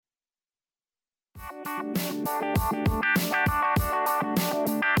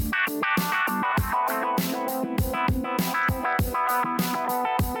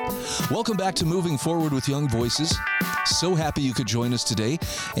Welcome back to Moving Forward with Young Voices. So happy you could join us today,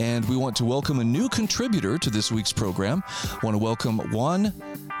 and we want to welcome a new contributor to this week's program. I want to welcome Juan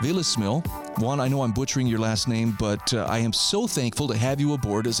Villasmil. Juan, I know I'm butchering your last name, but I am so thankful to have you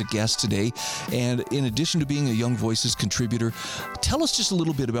aboard as a guest today. And in addition to being a Young Voices contributor, tell us just a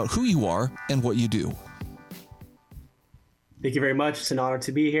little bit about who you are and what you do. Thank you very much. It's an honor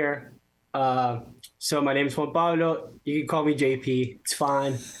to be here. So my name is Juan Pablo. You can call me JP. It's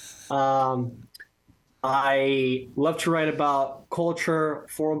fine. I love to write about culture,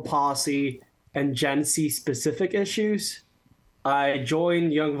 foreign policy, and Gen Z specific issues. I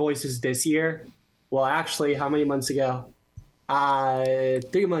joined Young Voices this year. Well, actually, how many months ago? 3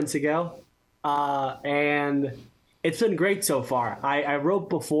 months ago. And it's been great so far. I wrote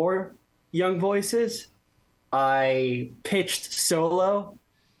before Young Voices. I pitched solo,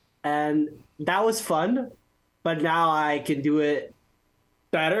 and that was fun. But now I can do it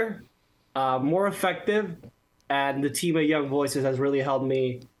better, more effective, and the team at Young Voices has really helped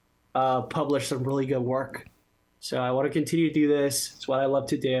me publish some really good work. So I want to continue to do this. It's what I love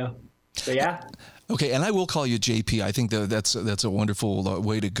to do. So yeah. Okay, and I will call you JP. I think that's a wonderful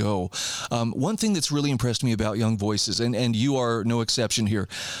way to go. One thing that's really impressed me about Young Voices, and you are no exception here,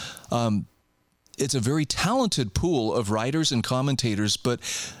 it's a very talented pool of writers and commentators, but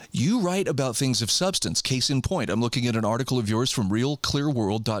you write about things of substance. Case in point, I'm looking at an article of yours from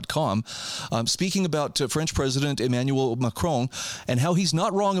realclearworld.com speaking about French President Emmanuel Macron and how he's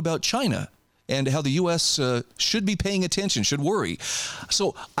not wrong about China and how the U.S. Should be paying attention, should worry.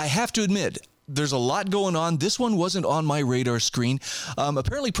 So I have to admit, there's a lot going on. This one wasn't on my radar screen.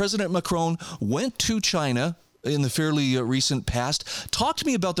 Apparently, President Macron went to China in the fairly recent past. Talk to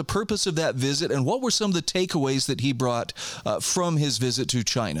me about the purpose of that visit and what were some of the takeaways that he brought from his visit to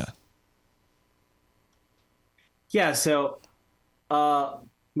China? Yeah, so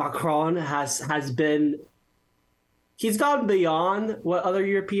Macron has been, he's gone beyond what other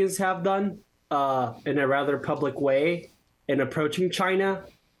Europeans have done in a rather public way in approaching China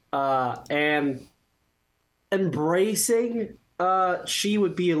and embracing Xi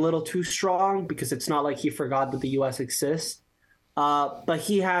would be a little too strong because it's not like he forgot that the U.S. exists. But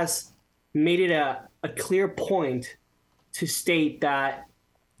he has made it a clear point to state that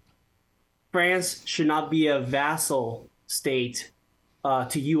France should not be a vassal state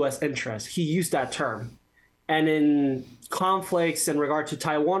to U.S. interests. He used that term. And in conflicts in regard to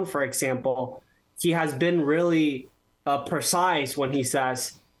Taiwan, for example, he has been really precise when he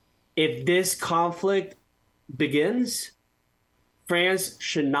says, if this conflict begins, France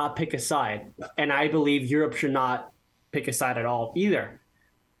should not pick a side. And I believe Europe should not pick a side at all either.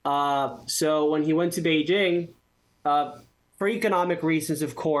 So when he went to Beijing, for economic reasons,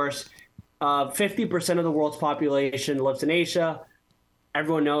 of course, 50% of the world's population lives in Asia.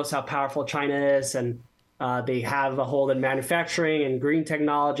 Everyone knows how powerful China is, and they have a hold in manufacturing and green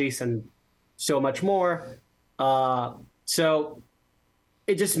technologies and so much more. So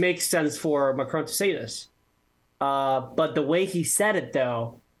it just makes sense for Macron to say this. But the way he said it,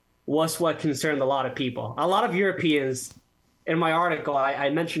 though, was what concerned a lot of people. A lot of Europeans, in my article, I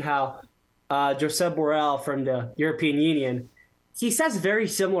mentioned how Josep Borrell from the European Union, he says very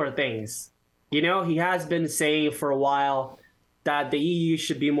similar things. You know, he has been saying for a while that the EU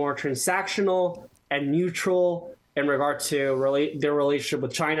should be more transactional and neutral in regard to their relationship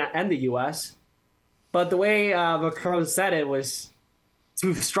with China and the US. But the way Macron said it was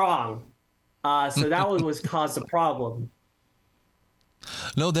too strong. So that was caused a problem.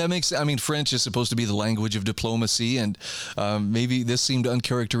 No, that makes, I mean, French is supposed to be the language of diplomacy, and maybe this seemed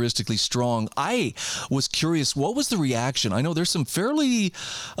uncharacteristically strong. I was curious, what was the reaction? I know there's some fairly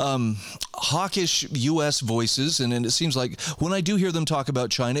hawkish U.S. voices, and it seems like when I do hear them talk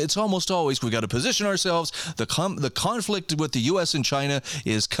about China, it's almost always, we got to position ourselves. The conflict with the U.S. and China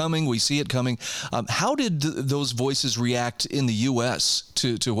is coming. We see it coming. How did those voices react in the U.S.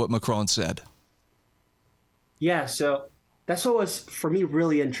 to what Macron said? Yeah, so that's what was, for me,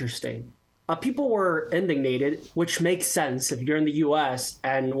 really interesting. People were indignated, which makes sense if you're in the U.S.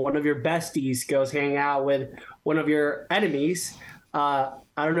 and one of your besties goes hang out with one of your enemies. I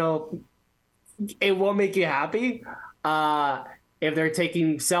don't know, it won't make you happy. If they're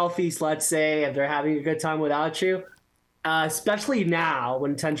taking selfies, let's say, if they're having a good time without you, especially now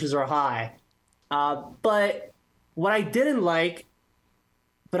when tensions are high. But what I didn't like,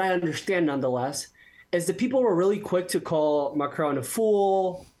 but I understand nonetheless, is that people were really quick to call Macron a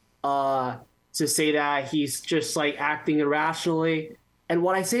fool, to say that he's just like acting irrationally. And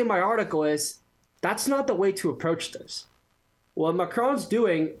what I say in my article is That's not the way to approach this. What Macron's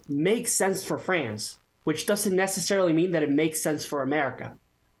doing makes sense for France, which doesn't necessarily mean that it makes sense for America.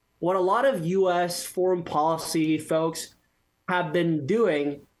 What a lot of US foreign policy folks have been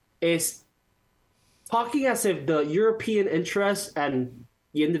doing is talking as if the European interests and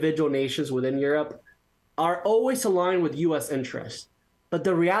the individual nations within Europe are always aligned with US interests. But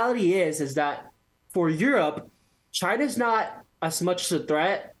the reality is that for Europe, China's not as much a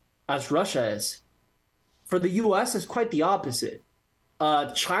threat as Russia is. For the US, it's quite the opposite.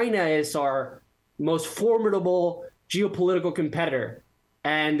 China is our most formidable geopolitical competitor,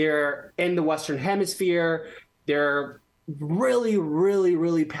 and they're in the Western Hemisphere. They're really, really,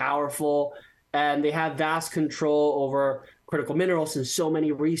 really powerful, and they have vast control over critical minerals and so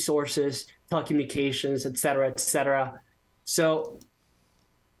many resources, telecommunications, et cetera, et cetera. So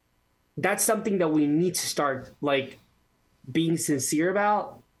that's something that we need to start like being sincere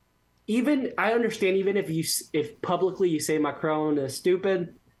about. Even I understand, even if publicly you say Macron is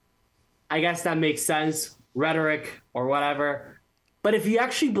stupid, I guess that makes sense, rhetoric or whatever. But if you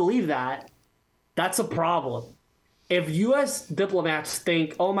actually believe that, that's a problem. If U.S. diplomats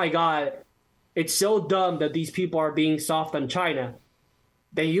think, oh my God, it's so dumb that these people are being soft on China,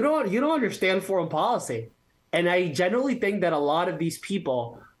 then you don't understand foreign policy. And I generally think that a lot of these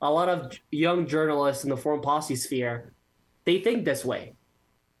people, a lot of young journalists in the foreign policy sphere, they think this way.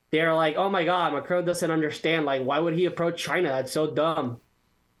 They're like, oh my God, Macron doesn't understand. Like, why would he approach China? That's so dumb.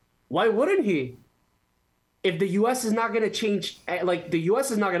 Why wouldn't he? If the U.S. is not going to change, like the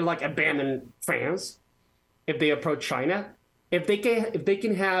U.S. is not going to like abandon France if they approach China. If they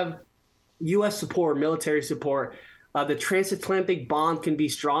can have U.S. support, military support, the transatlantic bond can be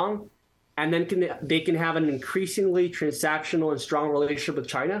strong, and then they can have an increasingly transactional and strong relationship with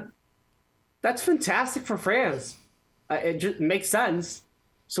China. That's fantastic for France. It just makes sense.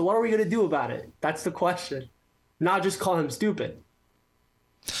 So what are we going to do about it? That's the question. Not just call him stupid.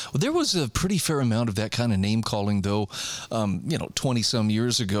 Well, there was a pretty fair amount of that kind of name calling, though, 20 some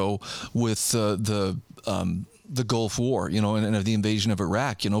years ago with the Gulf War, and the invasion of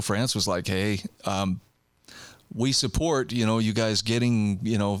Iraq. France was like, hey, we support, you guys getting,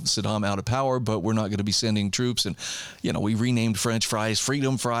 Saddam out of power, but we're not going to be sending troops. And, we renamed French fries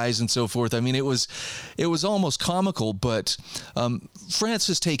freedom fries and so forth. I mean, it was almost comical, but France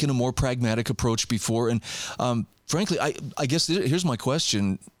has taken a more pragmatic approach before. And frankly, I guess here's my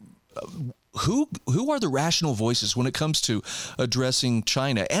question. Who are the rational voices when it comes to addressing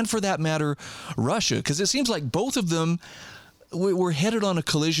China and, for that matter, Russia? Because it seems like both of them, we're headed on a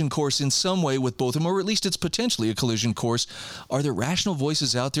collision course in some way with both of them, or at least it's potentially a collision course. Are there rational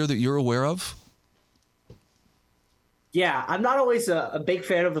voices out there that you're aware of? Yeah, I'm not always a big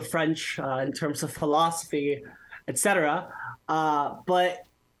fan of the French in terms of philosophy, etc. But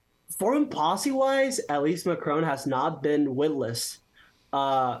foreign policy-wise, at least Macron has not been witless.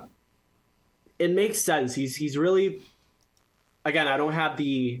 It makes sense. He's really, again, I don't have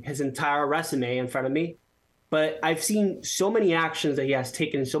his entire resume in front of me, but I've seen so many actions that he has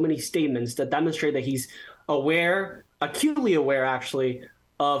taken, so many statements that demonstrate that he's aware, acutely aware actually,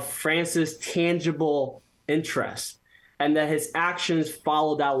 of France's tangible interests, and that his actions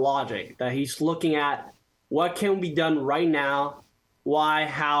follow that logic, that he's looking at what can be done right now, why,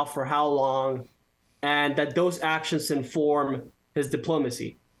 how, for how long, and that those actions inform his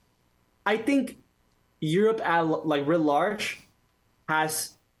diplomacy. I think Europe, writ large,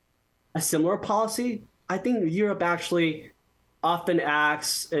 has a similar policy. I think Europe actually often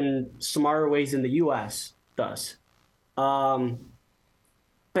acts in smarter ways than the U.S. does.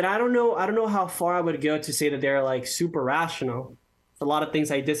 But I don't know how far I would go to say that they're like super rational. There's a lot of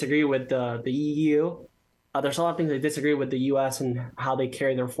things I disagree with the EU. There's a lot of things I disagree with the U.S. and how they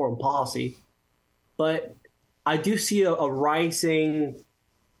carry their foreign policy. But I do see a rising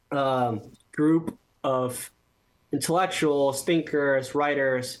group of intellectuals, thinkers,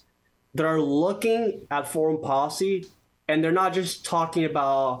 writers that are looking at foreign policy, and they're not just talking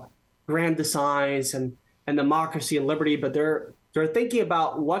about grand designs and democracy and liberty, but they're thinking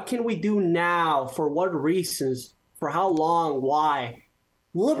about what can we do now, for what reasons, for how long, why.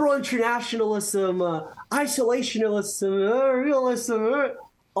 Liberal internationalism, isolationism, realism,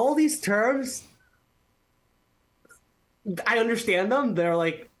 all these terms, I understand them. They're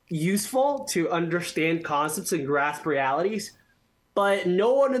like useful to understand concepts and grasp realities. But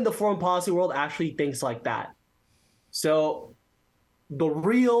no one in the foreign policy world actually thinks like that. So the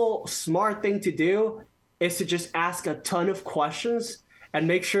real smart thing to do is to just ask a ton of questions and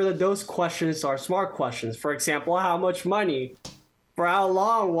make sure that those questions are smart questions. For example, how much money? For how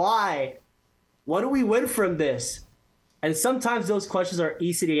long? Why? What do we win from this? And sometimes those questions are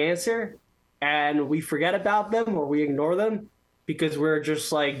easy to answer, and we forget about them or we ignore them because we're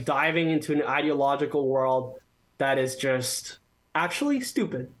just like diving into an ideological world that is just actually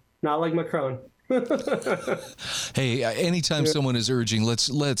stupid, not like Macron. Hey, anytime someone is urging, let's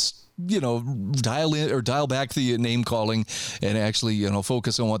dial in or dial back the name calling and actually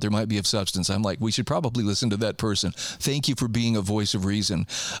focus on what there might be of substance. I'm like, we should probably listen to that person. Thank you for being a voice of reason.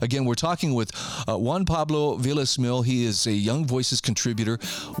 Again, we're talking with Juan Pablo Villasmil. He is a Young Voices contributor.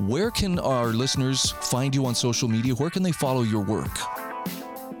 Where can our listeners find you on social media? Where can they follow your work?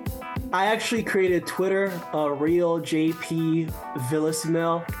 I actually created Twitter, real JP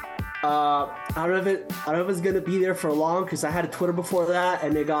Villasmil. I don't know if it's gonna be there for long because I had a Twitter before that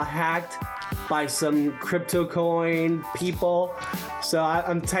and it got hacked by some crypto coin people. So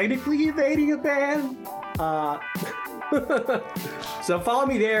I'm technically evading a ban. So follow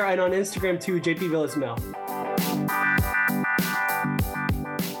me there and on Instagram too, JP Villasmil.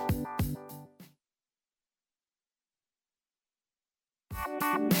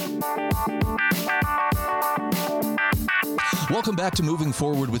 Welcome back to Moving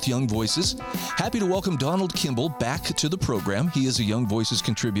Forward with Young Voices. Happy to welcome Donald Kimball back to the program. He is a Young Voices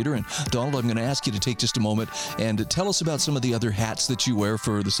contributor. And Donald, I'm going to ask you to take just a moment and tell us about some of the other hats that you wear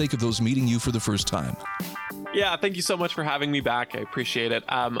for the sake of those meeting you for the first time. Yeah, thank you so much for having me back. I appreciate it.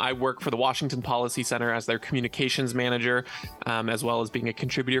 I work for the Washington Policy Center as their communications manager, as well as being a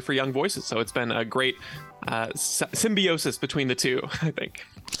contributor for Young Voices. So it's been a great symbiosis between the two, I think.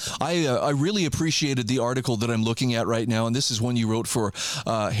 I really appreciated the article that I'm looking at right now, and this is one you wrote for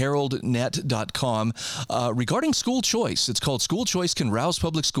heraldnet.com regarding school choice. It's called School Choice Can Rouse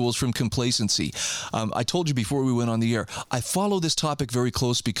Public Schools from Complacency. I told you before we went on the air, I follow this topic very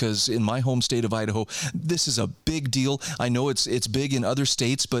close because in my home state of Idaho, this is a big deal. I know it's big in other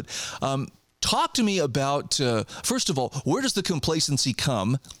states, but talk to me about, first of all, where does the complacency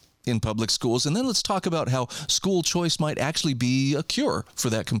come in public schools? And then let's talk about how school choice might actually be a cure for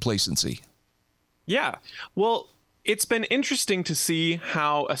that complacency. Yeah, well, it's been interesting to see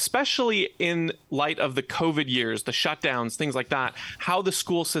how, especially in light of the COVID years, the shutdowns, things like that, how the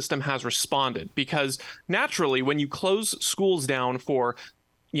school system has responded. Because naturally, when you close schools down for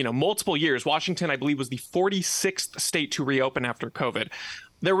multiple years, Washington, I believe, was the 46th state to reopen after COVID.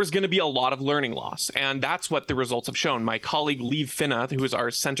 There was going to be a lot of learning loss, and that's what the results have shown. My colleague, Liv Finna, who is our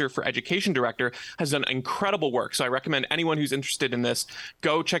Center for Education Director, has done incredible work. So I recommend anyone who's interested in this,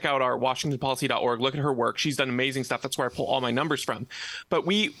 go check out our washingtonpolicy.org, look at her work. She's done amazing stuff. That's where I pull all my numbers from. But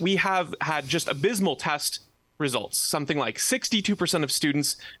we have had just abysmal test results. Something like 62% of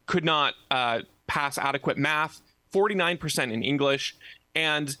students could not pass adequate math, 49% in English.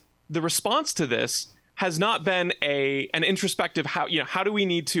 And the response to this has not been an introspective how do we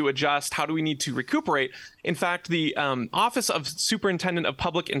need to adjust, how do we need to recuperate. In fact, the Office of Superintendent of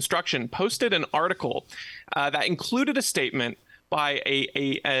Public Instruction posted an article that included a statement by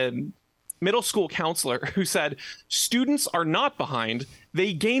a middle school counselor who said, students are not behind.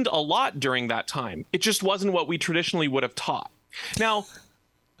 They gained a lot during that time. It just wasn't what we traditionally would have taught. Now,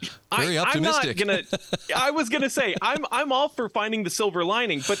 very optimistic. I was gonna say I'm all for finding the silver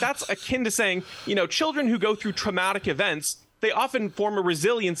lining, but that's akin to saying, children who go through traumatic events, they often form a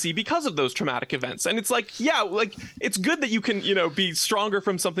resiliency because of those traumatic events. And it's like, yeah, like it's good that you can, be stronger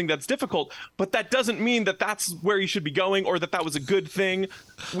from something that's difficult, but that doesn't mean that that's where you should be going or that was a good thing.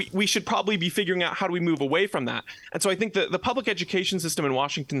 We should probably be figuring out how do we move away from that. And so I think the public education system in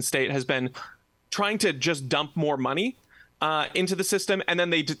Washington state has been trying to just dump more money into the system, and then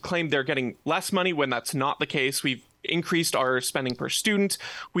they claim they're getting less money when that's not the case. We've increased our spending per student.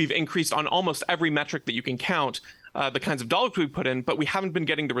 We've increased on almost every metric that you can count the kinds of dollars we put in, but we haven't been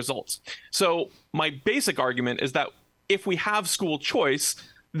getting the results. So my basic argument is that if we have school choice,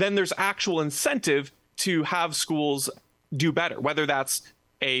 then there's actual incentive to have schools do better, whether that's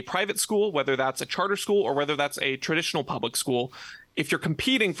a private school, whether that's a charter school, or whether that's a traditional public school. If you're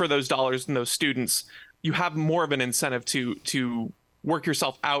competing for those dollars and those students, you have more of an incentive to work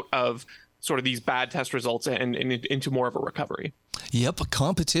yourself out of sort of these bad test results and into more of a recovery. Yep,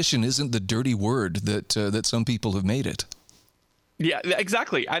 competition isn't the dirty word that some people have made it. Yeah,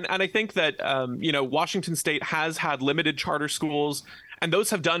 exactly. And I think that, Washington State has had limited charter schools, and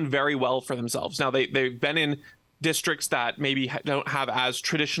those have done very well for themselves. Now, they've been in districts that maybe don't have as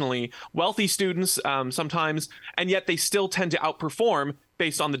traditionally wealthy students sometimes, and yet they still tend to outperform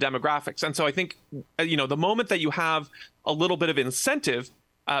based on the demographics. And so I think, the moment that you have a little bit of incentive,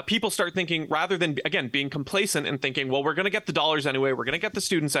 people start thinking, rather than, again, being complacent and thinking, well, we're going to get the dollars anyway, we're going to get the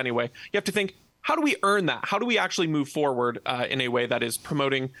students anyway. You have to think, how do we earn that? How do we actually move forward in a way that is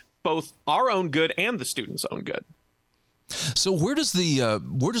promoting both our own good and the students' own good? So where does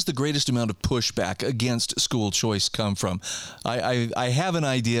the greatest amount of pushback against school choice come from? I have an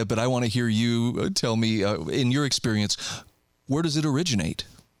idea, but I want to hear you tell me, in your experience, where does it originate?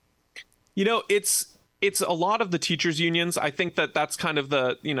 It's a lot of the teachers unions. I think that's kind of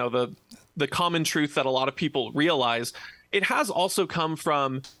the common truth that a lot of people realize. It has also come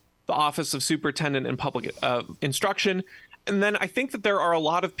from the Office of Superintendent and Public Instruction. And then I think that there are a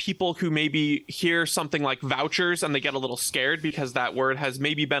lot of people who maybe hear something like vouchers and they get a little scared because that word has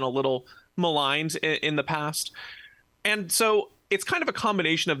maybe been a little maligned in the past. And so it's kind of a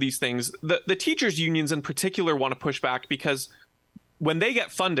combination of these things. The teachers unions in particular want to push back because when they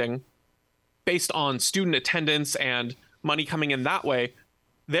get funding based on student attendance and money coming in that way,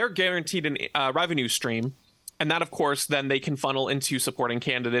 they're guaranteed a revenue stream. And that, of course, then they can funnel into supporting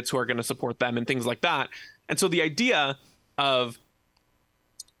candidates who are going to support them and things like that. And so the idea of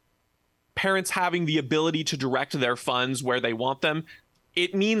parents having the ability to direct their funds where they want them,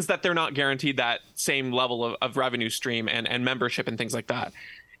 it means that they're not guaranteed that same level of revenue stream and membership and things like that.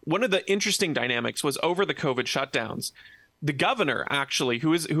 One of the interesting dynamics was over the COVID shutdowns, the governor actually,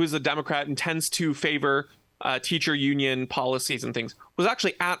 who is a Democrat and tends to favor teacher union policies and things, was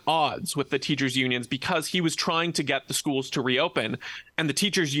actually at odds with the teachers unions because he was trying to get the schools to reopen, and the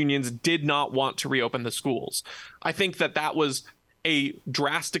teachers unions did not want to reopen the schools. I think that was a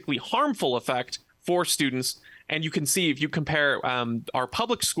drastically harmful effect for students. And you can see if you compare our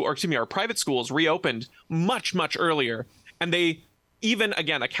private schools reopened much, much earlier, and they even,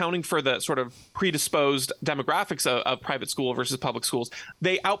 again, accounting for the sort of predisposed demographics of private school versus public schools,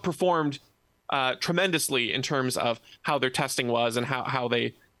 they outperformed tremendously in terms of how their testing was and how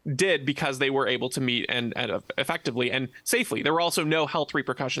they did, because they were able to meet and effectively and safely. There were also no health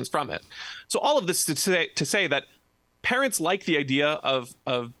repercussions from it. So all of this to say that parents like the idea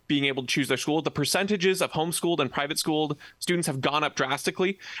of being able to choose their school. The percentages of homeschooled and private schooled students have gone up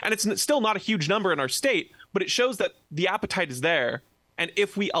drastically, and it's still not a huge number in our state, but it shows that the appetite is there. And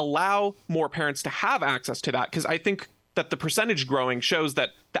if we allow more parents to have access to that, because I think that the percentage growing shows that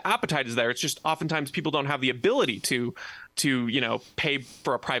the appetite is there. It's just oftentimes people don't have the ability to pay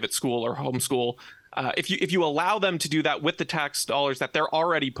for a private school or homeschool. If you allow them to do that with the tax dollars that they're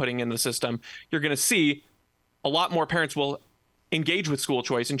already putting in the system, you're going to see a lot more parents will engage with school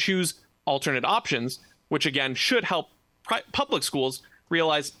choice and choose alternate options, which again should help public schools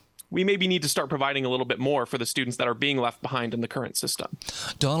realize we maybe need to start providing a little bit more for the students that are being left behind in the current system.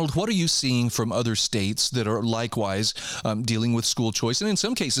 Donald, what are you seeing from other states that are likewise dealing with school choice and in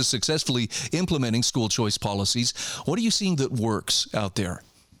some cases successfully implementing school choice policies? What are you seeing that works out there?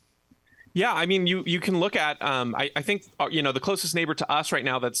 Yeah, I mean, you can look at, I think, the closest neighbor to us right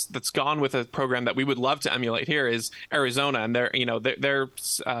now that's gone with a program that we would love to emulate here is Arizona, and their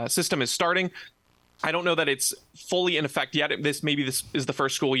system is starting. I don't know that it's fully in effect yet. This is the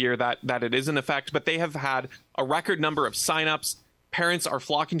first school year that it is in effect, but they have had a record number of signups. Parents are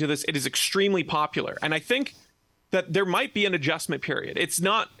flocking to this. It is extremely popular. And I think that there might be an adjustment period. It's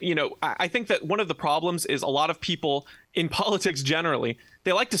not, I think that one of the problems is a lot of people in politics generally,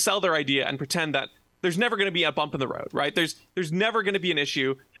 they like to sell their idea and pretend that there's never going to be a bump in the road, right? There's never going to be an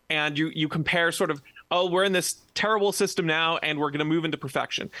issue. And you compare sort of, oh, we're in this terrible system now and we're going to move into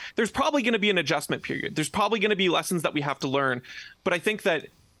perfection. There's probably going to be an adjustment period. There's probably going to be lessons that we have to learn. But I think that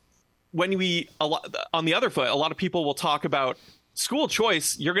when on the other foot, a lot of people will talk about school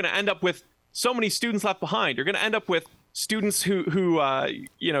choice, you're going to end up with so many students left behind. You're going to end up with students who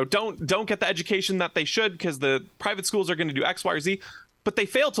don't get the education that they should because the private schools are going to do X, Y, or Z. But they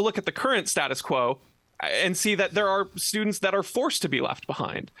fail to look at the current status quo and see that there are students that are forced to be left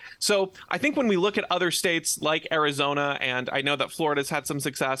behind. So I think when we look at other states like Arizona, and I know that Florida's had some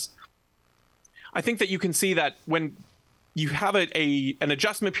success, I think that you can see that when you have an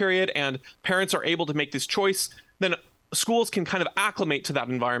adjustment period and parents are able to make this choice, then schools can kind of acclimate to that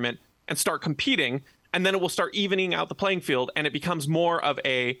environment and start competing, and then it will start evening out the playing field, and it becomes more of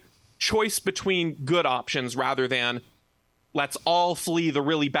a choice between good options rather than let's all flee the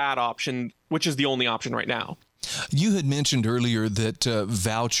really bad option, which is the only option right now. You had mentioned earlier that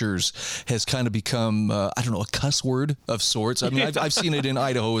vouchers has kind of become, a cuss word of sorts. I mean, I've seen it in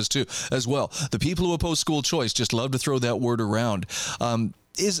Idaho as well. The people who oppose school choice just love to throw that word around.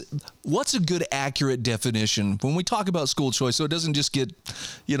 What's a good, accurate definition when we talk about school choice so it doesn't just get,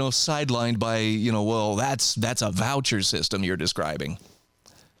 sidelined by, well, that's a voucher system you're describing?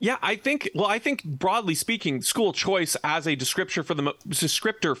 Yeah, I think broadly speaking, school choice as a descriptor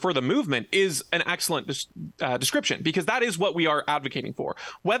for the movement is an excellent description, because that is what we are advocating for.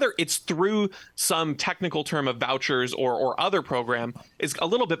 Whether it's through some technical term of vouchers or other program is a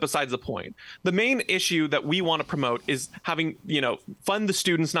little bit besides the point. The main issue that we want to promote is having, fund the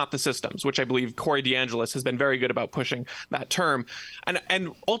students, not the systems, which I believe Corey DeAngelis has been very good about pushing that term.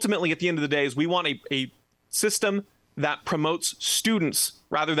 And ultimately, at the end of the day, is we want a system that promotes students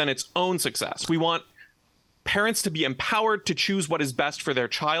rather than its own success. We want parents to be empowered to choose what is best for their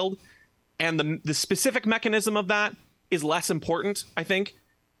child. And the specific mechanism of that is less important, I think.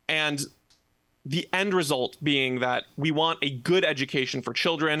 And the end result being that we want a good education for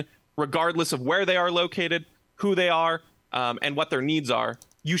children, regardless of where they are located, who they are, and what their needs are.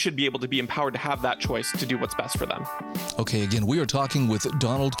 You should be able to be empowered to have that choice to do what's best for them. Okay, again, we are talking with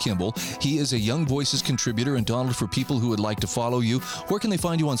Donald Kimball. He is a Young Voices contributor. And Donald, for people who would like to follow you, where can they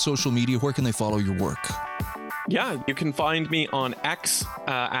find you on social media? Where can they follow your work? Yeah, you can find me on X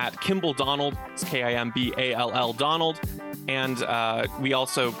at Kimball Donald. It's Kimball Donald. And we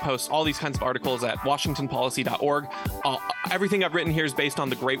also post all these kinds of articles at washingtonpolicy.org. Everything I've written here is based on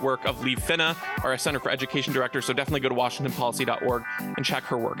the great work of Lee Finna, our Center for Education Director. So definitely go to washingtonpolicy.org and check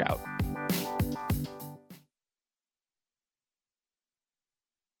her work out.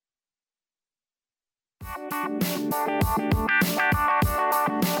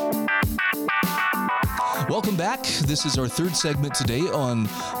 Welcome back. This is our third segment today on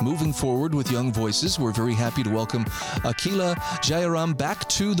Moving Forward with Young Voices. We're very happy to welcome Akila Jayaram back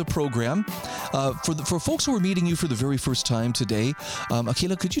to the program. For folks who are meeting you for the very first time today,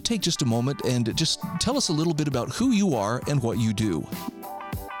 Akila, could you take just a moment and just tell us a little bit about who you are and what you do?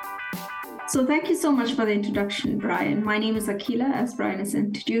 So thank you so much for the introduction, Brian. My name is Akila, as Brian has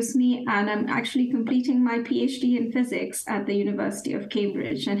introduced me, and I'm actually completing my PhD in physics at the University of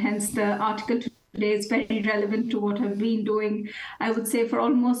Cambridge, and hence the article today is very relevant to what I've been doing, I would say, for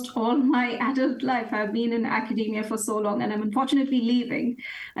almost all my adult life. I've been in academia for so long, and I'm unfortunately leaving.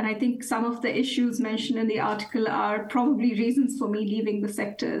 And I think some of the issues mentioned in the article are probably reasons for me leaving the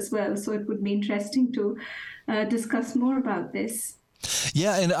sector as well. So it would be interesting to discuss more about this.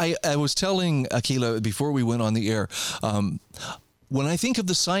 Yeah, and I was telling Akila before we went on the air, when I think of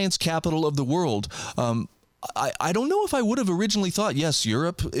the science capital of the world, I don't know if I would have originally thought, yes,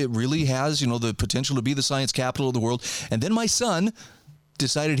 Europe, it really has, the potential to be the science capital of the world. And then my son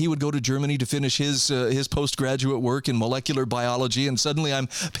decided he would go to Germany to finish his postgraduate work in molecular biology, and suddenly I'm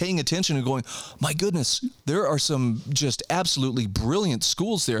paying attention and going, my goodness, there are some just absolutely brilliant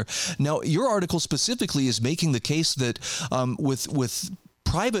schools there. Now, your article specifically is making the case that with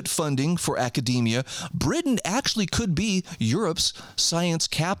private funding for academia, Britain actually could be Europe's science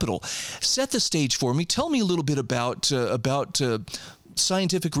capital. Set the stage for me. Tell me a little bit about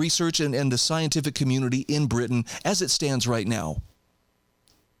scientific research and the scientific community in Britain as it stands right now.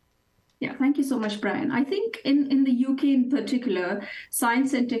 Yeah, thank you so much, Brian. I think in the UK in particular,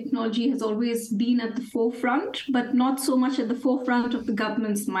 science and technology has always been at the forefront, but not so much at the forefront of the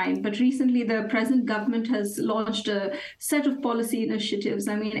government's mind. But recently, the present government has launched a set of policy initiatives.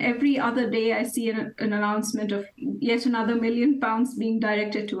 I mean, every other day I see an announcement of yet another £1 million being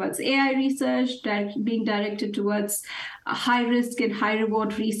directed towards AI research, being directed towards high risk and high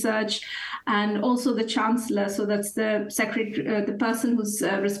reward research. And also the chancellor, so that's the secretary, the person who's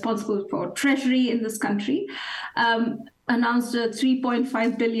responsible for treasury in this country, announced a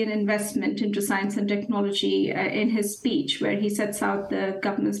 3.5 billion investment into science and technology in his speech, where he sets out the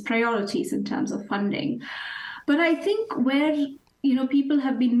government's priorities in terms of funding. But I think where people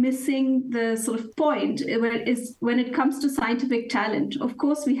have been missing the sort of point when it comes to scientific talent. Of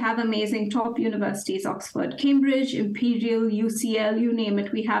course, we have amazing top universities, Oxford, Cambridge, Imperial, UCL, you name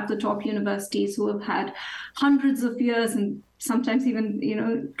it. We have the top universities who have had hundreds of years and sometimes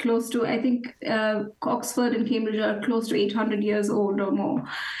even, close to, I think Oxford and Cambridge are close to 800 years old or more.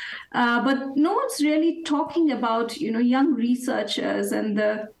 But no one's really talking about, young researchers and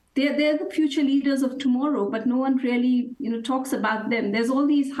they're the future leaders of tomorrow, but no one really, talks about them. There's all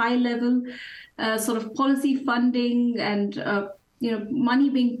these high-level sort of policy funding and,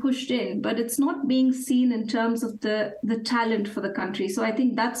 money being pushed in, but it's not being seen in terms of the talent for the country. So I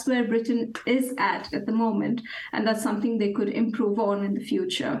think that's where Britain is at the moment, and that's something they could improve on in the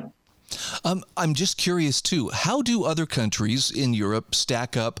future. I'm just curious, too, how do other countries in Europe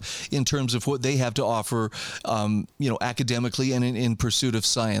stack up in terms of what they have to offer, academically and in pursuit of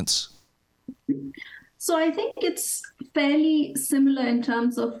science? So I think it's fairly similar in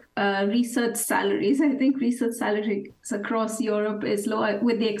terms of research salaries. I think research salaries across Europe is low,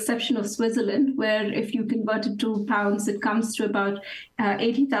 with the exception of Switzerland, where if you convert it to pounds, it comes to about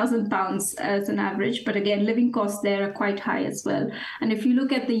 80,000 pounds as an average. But again, living costs there are quite high as well. And if you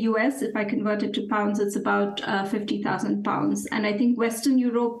look at the US, if I convert it to pounds, it's about 50,000 pounds. And I think Western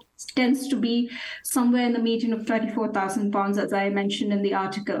Europe tends to be somewhere in the median of 34,000 pounds, as I mentioned in the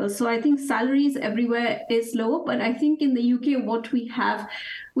article. So I think salaries everywhere is low, but I think in the UK, what we have,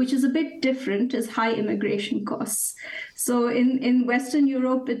 which is a bit different, is high immigration costs. So in Western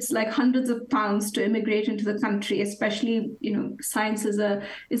Europe, it's like hundreds of pounds to immigrate into the country, especially, science is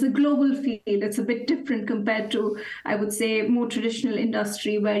a global field. It's a bit different compared to, I would say, more traditional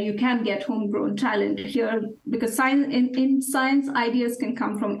industry where you can get homegrown talent here, because in science, ideas can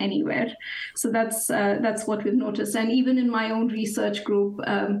come from anywhere. So that's what we've noticed. And even in my own research group,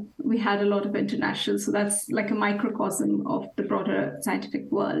 we had a lot of international. So that's like a microcosm of the broader scientific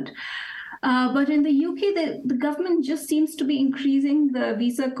world. But in the UK, the government just seems to be increasing the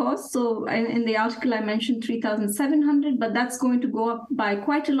visa costs. So in the article, I mentioned 3,700, but that's going to go up by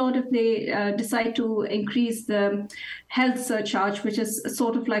quite a lot if they decide to increase the health surcharge, which is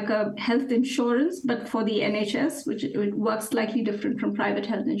sort of like a health insurance, but for the NHS, which it works slightly different from private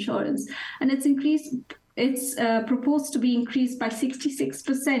health insurance. And it's proposed to be increased by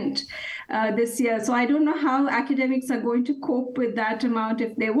 66% this year. So I don't know how academics are going to cope with that amount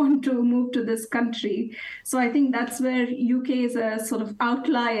if they want to move to this country. So I think that's where UK is a sort of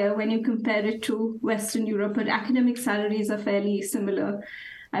outlier when you compare it to Western Europe, but academic salaries are fairly similar,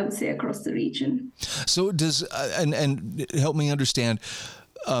 I would say, across the region. So does, and help me understand,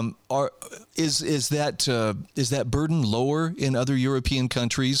 is that burden lower in other European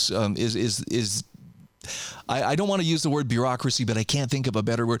countries? I don't want to use the word bureaucracy, but I can't think of a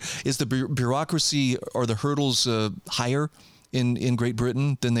better word. Is the bureaucracy or the hurdles higher in Great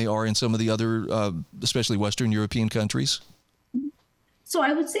Britain than they are in some of the other, especially Western European countries? So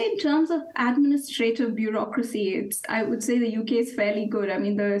I would say in terms of administrative bureaucracy, I would say the UK is fairly good. I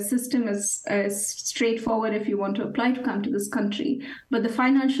mean, the system is straightforward if you want to apply to come to this country, but the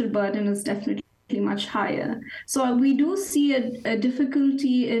financial burden is definitely much higher. So we do see a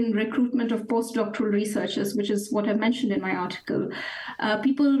difficulty in recruitment of postdoctoral researchers, which is what I mentioned in my article.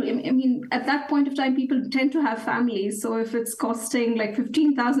 People, I mean, at that point of time, people tend to have families. So if it's costing like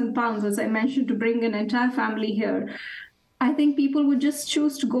 £15,000, as I mentioned, to bring an entire family here, I think people would just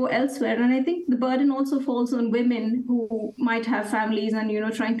choose to go elsewhere. And I think the burden also falls on women who might have families and,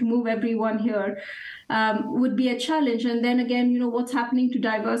 trying to move everyone here would be a challenge. And then again, what's happening to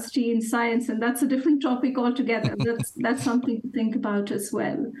diversity in science? And that's a different topic altogether. That's something to think about as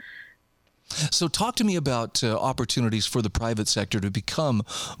well. So talk to me about opportunities for the private sector to become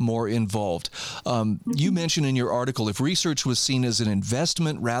more involved. You mentioned in your article, if research was seen as an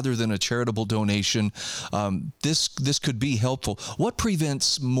investment rather than a charitable donation, this could be helpful. What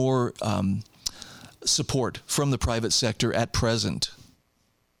prevents more support from the private sector at present?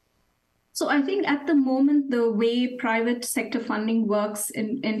 So I think at the moment, the way private sector funding works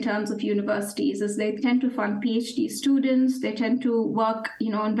in terms of universities is they tend to fund PhD students. They tend to work,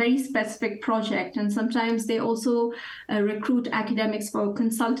 on very specific projects. And sometimes they also recruit academics for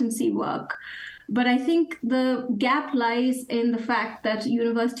consultancy work. But I think the gap lies in the fact that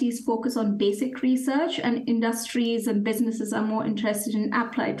universities focus on basic research and industries and businesses are more interested in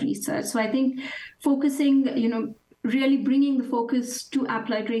applied research. So I think focusing, really bringing the focus to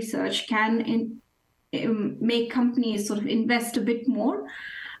applied research can make companies sort of invest a bit more.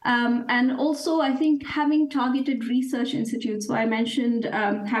 And also, I think having targeted research institutes, so I mentioned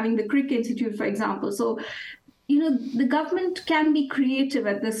having the Crick Institute, for example. So, the government can be creative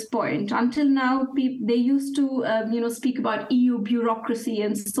at this point. Until now, they used to, speak about EU bureaucracy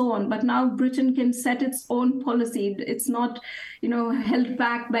and so on. But now Britain can set its own policy. It's not, held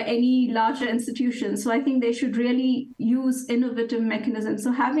back by any larger institutions. So I think they should really use innovative mechanisms.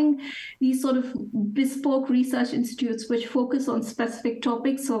 So having these sort of bespoke research institutes which focus on specific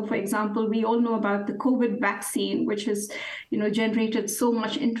topics. So, for example, we all know about the COVID vaccine, which has, generated so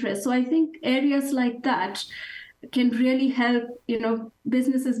much interest. So I think areas like that can really help,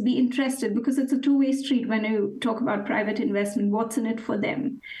 businesses be interested, because it's a two-way street when you talk about private investment. What's in it for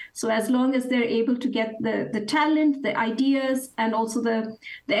them? So as long as they're able to get the talent, the ideas, and also the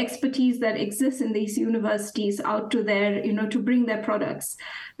expertise that exists in these universities out to their, to bring their products,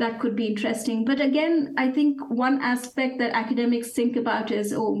 that could be interesting. But again, I think one aspect that academics think about is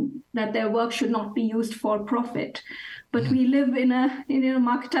that their work should not be used for profit. But we live in a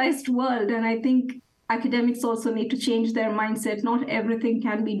marketized world, and I think academics also need to change their mindset. Not everything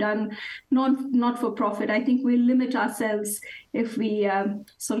can be done not for profit. I think we limit ourselves if we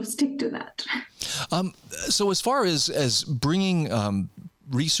sort of stick to that. So as far as bringing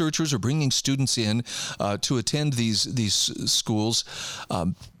researchers or bringing students in to attend these schools,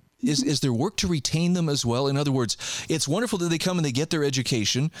 is there work to retain them as well? In other words, it's wonderful that they come and they get their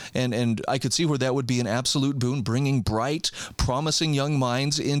education, and I could see where that would be an absolute boon, bringing bright, promising young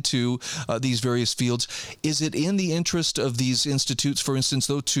minds into these various fields. Is it in the interest of these institutes, for instance,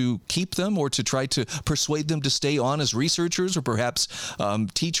 though, to keep them or to try to persuade them to stay on as researchers or perhaps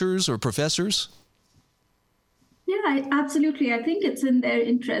teachers or professors? Yeah, absolutely. I think it's in their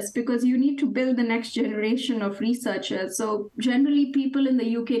interest because you need to build the next generation of researchers. So generally, people in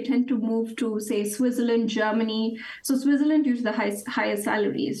the UK tend to move to, say, Switzerland, Germany. So Switzerland due to the higher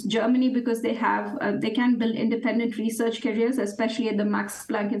salaries. Germany because they can build independent research careers, especially at the Max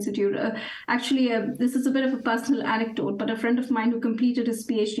Planck Institute. This is a bit of a personal anecdote, but a friend of mine who completed his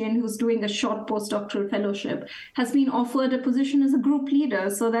PhD and who's doing a short postdoctoral fellowship has been offered a position as a group leader.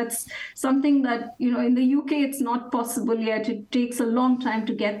 So that's something that, in the UK, it's not possible yet. It takes a long time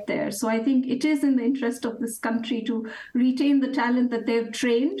to get there. So I think it is in the interest of this country to retain the talent that they've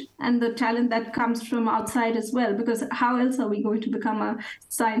trained and the talent that comes from outside as well, because how else are we going to become a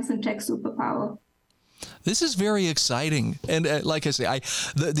science and tech superpower? This is very exciting. And like I say,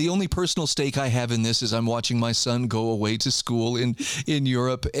 the only personal stake I have in this is I'm watching my son go away to school in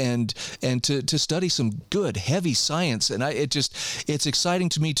Europe and to study some good, heavy science. And it's exciting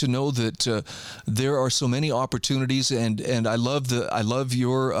to me to know that there are so many opportunities. And I love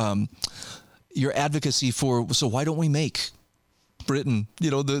your advocacy for, so why don't we make Britain,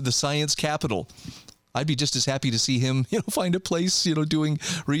 the science capital? I'd be just as happy to see him, find a place, doing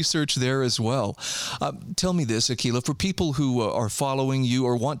research there as well. Tell me this, Akila, for people who are following you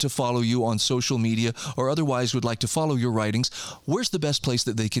or want to follow you on social media or otherwise would like to follow your writings, where's the best place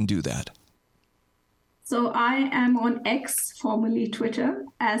that they can do that? So I am on X, formerly Twitter,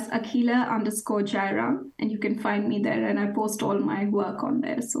 as Akila_Jairam, and you can find me there, and I post all my work on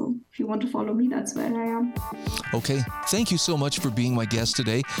there. So if you want to follow me, that's where I am. Okay. Thank you so much for being my guest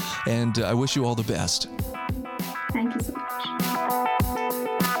today, and I wish you all the best. Thank you so much.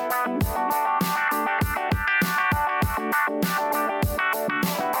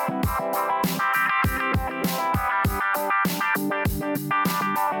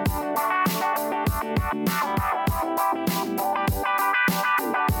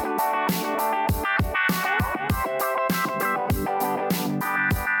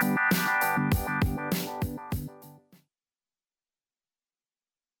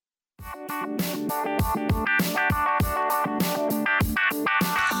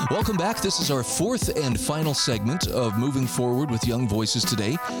 Welcome back. This is our fourth and final segment of Moving Forward with Young Voices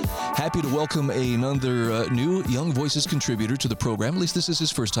today. Happy to welcome another new Young Voices contributor to the program. At least this is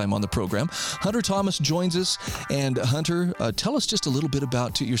his first time on the program. Hunter Thomas joins us. And Hunter, tell us just a little bit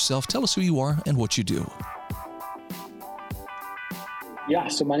about yourself. Tell us who you are and what you do. Yeah,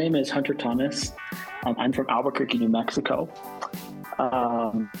 so my name is Hunter Thomas. I'm from Albuquerque, New Mexico.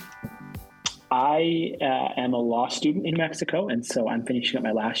 I am a law student in Mexico, and so I'm finishing up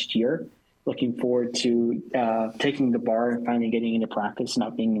my last year. Looking forward to taking the bar and finally getting into practice,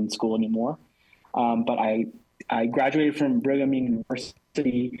 not being in school anymore. But I graduated from Brigham Young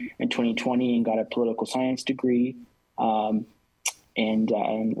University in 2020 and got a political science degree. And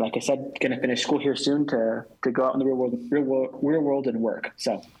like I said, going to finish school here soon to go out in the real world and work.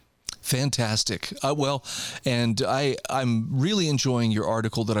 So. Fantastic. And I'm really enjoying your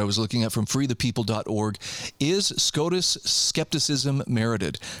article that I was looking at from freethepeople.org. Is SCOTUS skepticism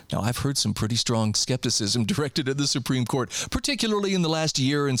merited? Now, I've heard some pretty strong skepticism directed at the Supreme Court, particularly in the last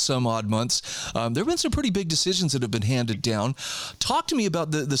year and some odd months. There have been some pretty big decisions that have been handed down. Talk to me about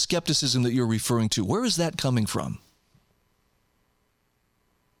the skepticism that you're referring to. Where is that coming from?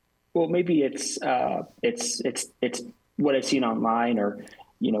 Well, maybe it's what I've seen online or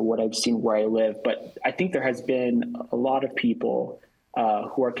what I've seen where I live. But I think there has been a lot of people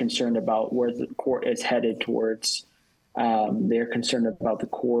who are concerned about where the court is headed towards. They're concerned about the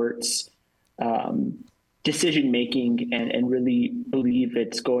court's decision making and really believe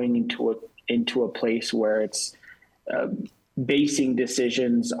it's going into a place where it's basing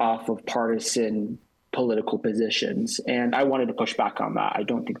decisions off of partisan political positions. And I wanted to push back on that. I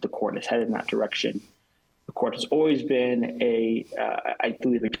don't think the court is headed in that direction. The court has always been I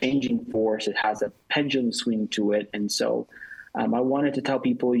believe, a changing force. It has a pendulum swing to it. And so I wanted to tell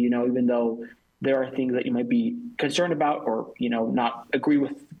people, even though there are things that you might be concerned about or, not agree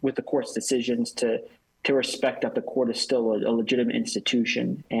with the court's decisions, to respect that the court is still a legitimate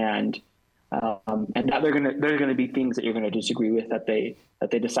institution. And and that there's gonna be things that you're gonna disagree with that they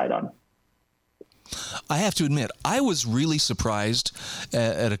decide on. I have to admit, I was really surprised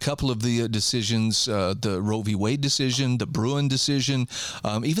at a couple of the decisions, the Roe v. Wade decision, the Bruin decision,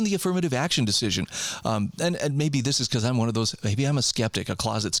 even the affirmative action decision. And maybe this is because I'm one of those, maybe I'm a skeptic, a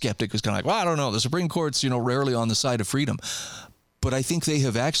closet skeptic who's kind of like, well, I don't know, the Supreme Court's, rarely on the side of freedom. But I think they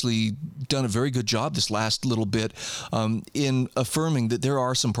have actually done a very good job this last little bit in affirming that there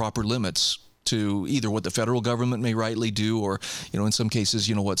are some proper limits to either what the federal government may rightly do or, in some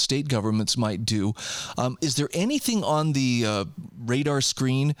cases, what state governments might do. Is there anything on the radar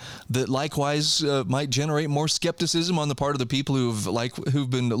screen that likewise might generate more skepticism on the part of the people who've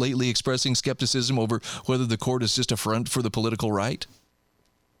been lately expressing skepticism over whether the court is just a front for the political right?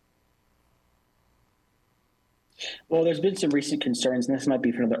 Well, there's been some recent concerns, and this might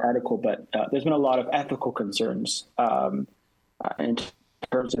be from another article, but there's been a lot of ethical concerns in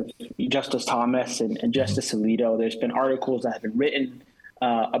terms of Justice Thomas and Justice Alito. There's been articles that have been written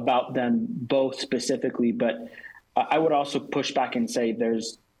about them both specifically, but I would also push back and say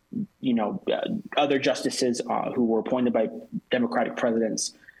there's, other justices who were appointed by Democratic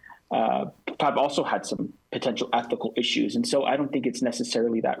presidents have also had some potential ethical issues. And so I don't think it's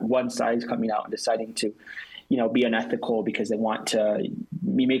necessarily that one side is coming out and deciding to, be unethical because they want to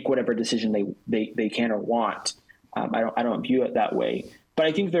make whatever decision they can or want. I don't view it that way. But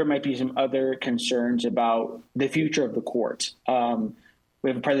I think there might be some other concerns about the future of the court. We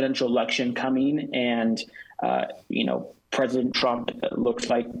have a presidential election coming, and President Trump looks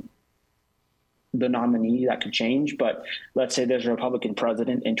like the nominee. That could change. But let's say there's a Republican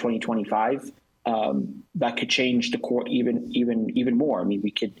president in 2025. That could change the court even more. I mean,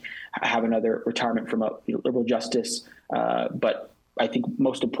 we could have another retirement from a liberal justice, but I think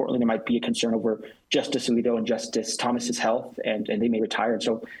most importantly, there might be a concern over Justice Alito and Justice Thomas's health, and they may retire. And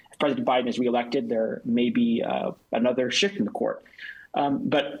so if President Biden is reelected, there may be another shift in the court.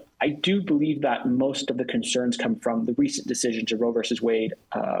 But I do believe that most of the concerns come from the recent decisions of Roe versus Wade,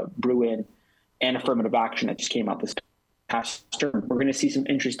 Bruin, and affirmative action that just came out this past term. We're going to see some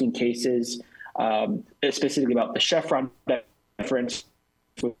interesting cases, specifically about the Chevron deference,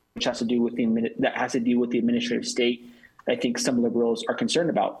 which has to do with the administrative state. I think some liberals are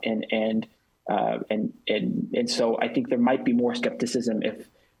concerned about, and so I think there might be more skepticism if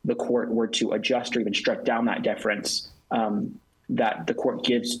the court were to adjust or even strike down that deference that the court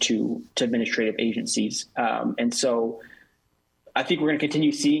gives to administrative agencies. And so I think we're going to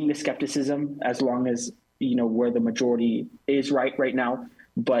continue seeing the skepticism as long as where the majority is right now.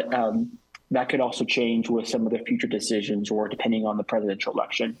 But that could also change with some of the future decisions or depending on the presidential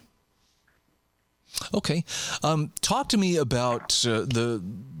election. Okay. Talk to me about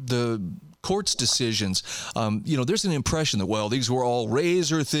the court's decisions. There's an impression that, well, these were all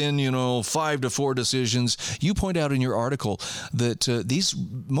razor thin, 5-4 decisions. You point out in your article that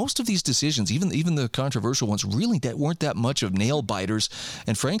most of these decisions, even the controversial ones, really weren't that much of nail biters.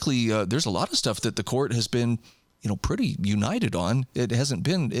 And frankly, there's a lot of stuff that the court has been, pretty united on. It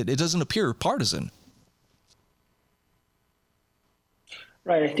doesn't appear partisan.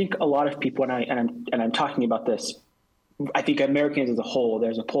 Right. I think a lot of people, and I'm talking about this, I think Americans as a whole,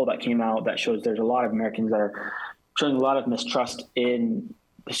 there's a poll that came out that shows there's a lot of Americans that are showing a lot of mistrust in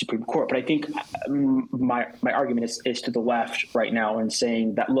the Supreme Court. But I think my argument is to the left right now and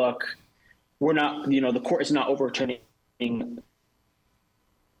saying that, look, we're not, the court is not overturning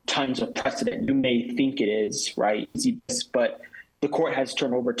tons of precedent. You may think it is, right? But the court has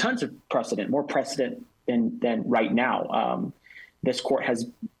turned over tons of precedent, more precedent than right now. This court has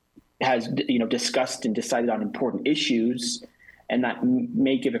discussed and decided on important issues, and that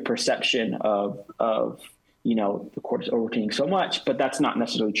may give a perception of the court is overturning so much, but that's not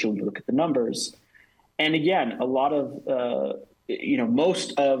necessarily true when you look at the numbers. And again, a lot of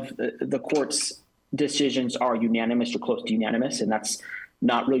most of the court's decisions are unanimous or close to unanimous, and that's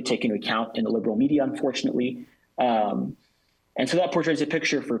not really taken into account in the liberal media, unfortunately. And so that portrays a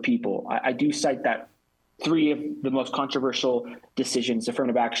picture for people. I do cite that 3 of the most controversial decisions,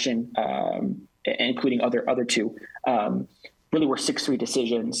 affirmative action, including other 2, really were 6-3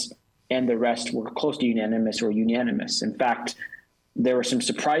 decisions, and the rest were close to unanimous or unanimous. In fact, there were some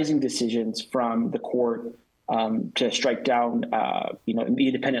surprising decisions from the court to strike down, the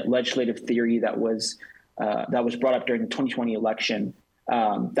independent legislative theory that was brought up during the 2020 election.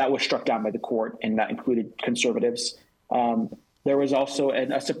 That was struck down by the court, and that included conservatives. There was also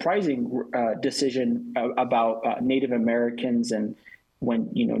a surprising decision about Native Americans and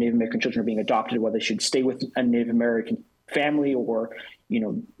when Native American children are being adopted, whether they should stay with a Native American family or,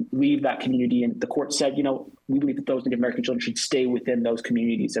 leave that community. And the court said, we believe that those Native American children should stay within those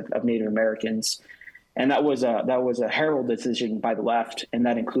communities of Native Americans. And that was a herald decision by the left, and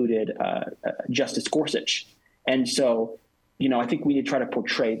that included Justice Gorsuch. And so, I think we need to try to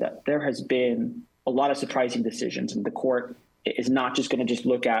portray that there has been a lot of surprising decisions, and the court is not just going to just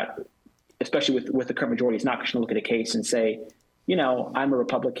look at, especially with the current majority, it's not just going to look at a case and say, I'm a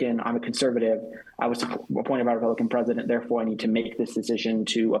Republican, I'm a conservative, I was appointed by a Republican president, therefore I need to make this decision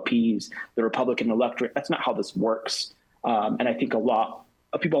to appease the Republican electorate. That's not how this works. And I think a lot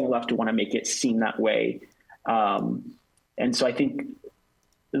of people on the left want to make it seem that way. And so I think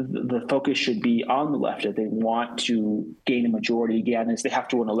the focus should be on the left. If they want to gain a majority again, is they have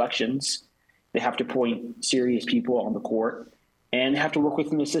to win elections. They have to appoint serious people on the court, and they have to work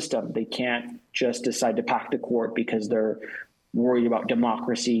within the system. They can't just decide to pack the court because they're worried about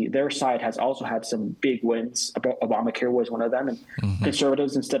democracy. Their side has also had some big wins. Obamacare was one of them. And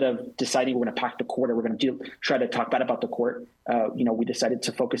conservatives, instead of deciding we're going to pack the court or we're going to try to talk bad about the court, we decided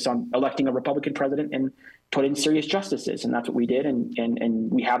to focus on electing a Republican president and put in serious justices. And that's what we did.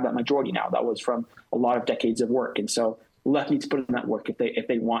 And we have that majority now. That was from a lot of decades of work. And so the left needs to put in that work if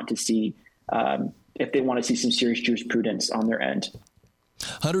they want to see some serious jurisprudence on their end.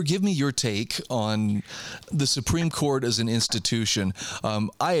 Hunter, give me your take on the Supreme Court as an institution.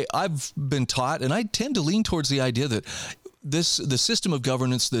 I've been taught, and I tend to lean towards the idea that the system of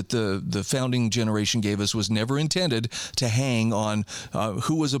governance that the founding generation gave us was never intended to hang on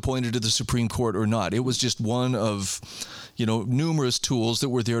who was appointed to the Supreme Court or not. It was just one of numerous tools that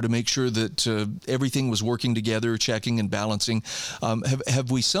were there to make sure that everything was working together, checking and balancing.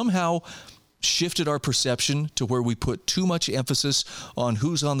 Have we somehow shifted our perception to where we put too much emphasis on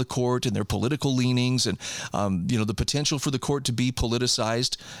who's on the court and their political leanings and, the potential for the court to be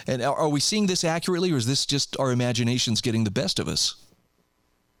politicized? And are we seeing this accurately, or is this just our imaginations getting the best of us?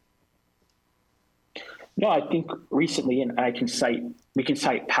 No, I think recently, and we can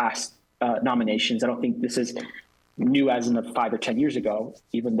cite past nominations. I don't think this is new as in 5 or 10 years ago,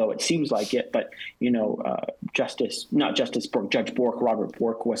 even though it seems like it. But, Judge Bork, Robert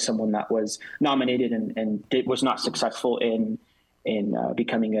Bork was someone that was nominated and was not successful in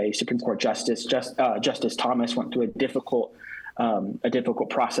becoming a Supreme Court justice. Justice Thomas went through a difficult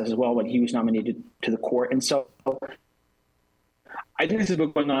process as well when he was nominated to the court. And so I think this has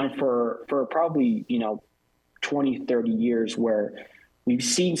been going on for probably, 20, 30 years, where we've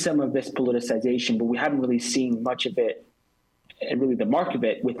seen some of this politicization, but we haven't really seen much of it, and really the mark of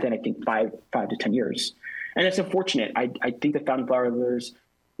it, within, I think, 5 to 10 years. And it's unfortunate. I think the founding fathers,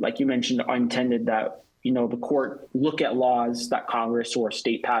 like you mentioned, are intended that, the court look at laws that Congress or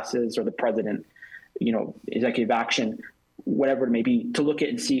state passes, or the president, executive action, whatever it may be, to look at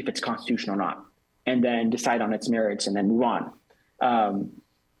and see if it's constitutional or not, and then decide on its merits and then move on.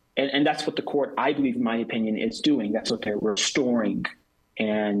 And that's what the court, I believe, in my opinion, is doing. That's what they're restoring.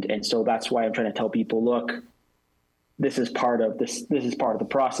 And so that's why I'm trying to tell people, look, this is part of this. This is part of the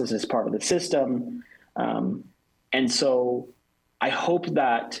process. This is part of the system. And so I hope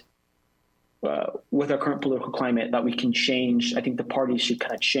that with our current political climate that we can change. I think the parties should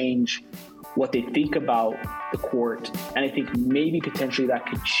kind of change what they think about the court. And I think maybe potentially that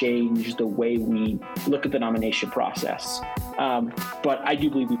could change the way we look at the nomination process. But I do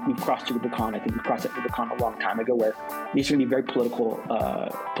believe we've crossed the Rubicon. I think we crossed that Rubicon a long time ago, where these are going to be very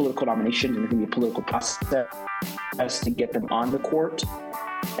political nominations, and there's going to be a political process to get them on the court.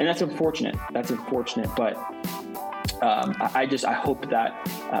 And that's unfortunate. But I hope that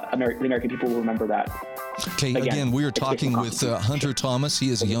the American people will remember that. Okay, again we are talking with Hunter Thomas. He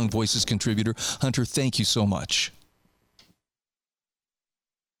is a Young Voices contributor. Hunter, thank you so much.